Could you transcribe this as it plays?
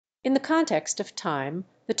In the context of time,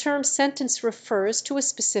 the term sentence refers to a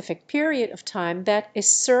specific period of time that is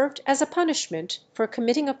served as a punishment for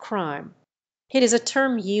committing a crime. It is a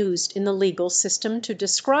term used in the legal system to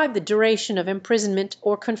describe the duration of imprisonment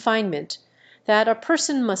or confinement that a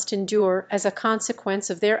person must endure as a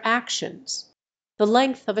consequence of their actions. The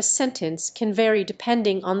length of a sentence can vary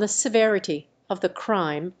depending on the severity of the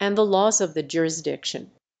crime and the laws of the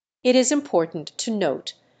jurisdiction. It is important to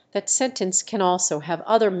note that sentence can also have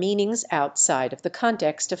other meanings outside of the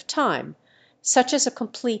context of time, such as a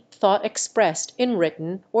complete thought expressed in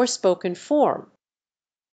written or spoken form.